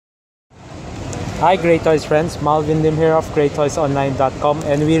Hi Great Toys friends, Malvin Lim here of GreattoysOnline.com,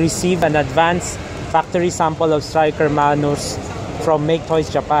 and we received an advanced factory sample of Striker Manus from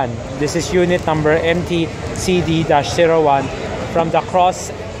Maketoys Japan. This is unit number MTCD-01 from the Cross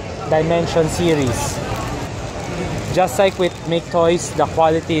Dimension series. Just like with Maketoys, the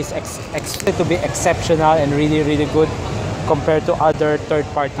quality is expected to be exceptional and really good compared to other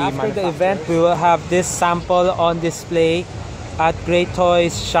third-party manufacturers. After the event, we will have this sample on display at Great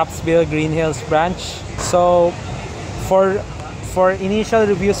Toys Shopsville Green Hills branch. So for initial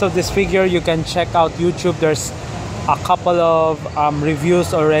reviews of this figure, you can check out YouTube. There's a couple of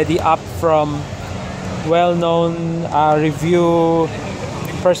reviews already up from well-known review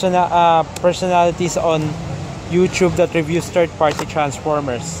personalities on YouTube that reviews third-party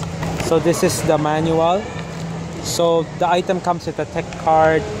Transformers. So this is the manual. So the item comes with a tech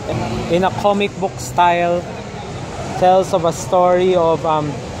card in a comic book style. Tells of a story of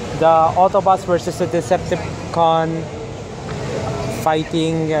the Autobots versus the Decepticon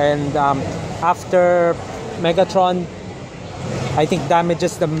fighting, and after Megatron, I think,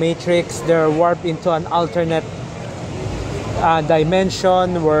 damages the Matrix, they're warped into an alternate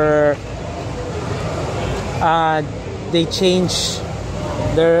dimension where they changed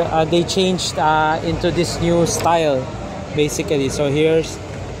into this new style, basically. So here's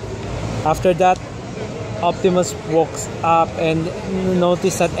after that. Optimus walks up and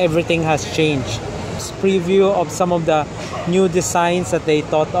notice that everything has changed. This preview of some of the new designs that they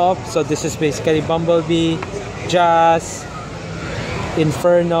thought of. So this is basically Bumblebee, Jazz,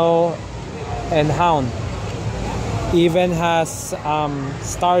 Inferno, and Hound. Even has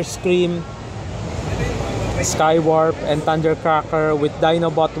Starscream, Skywarp, and Thundercracker with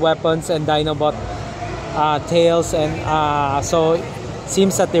Dinobot weapons and Dinobot tails, and so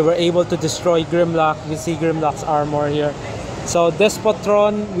seems that they were able to destroy Grimlock. We see Grimlock's armor here. So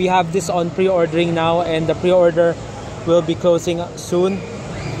Despotron, we have this on pre-ordering now, and the pre-order will be closing soon.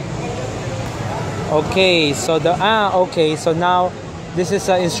 Okay, so so now this is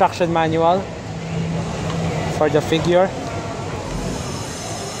an instruction manual for the figure.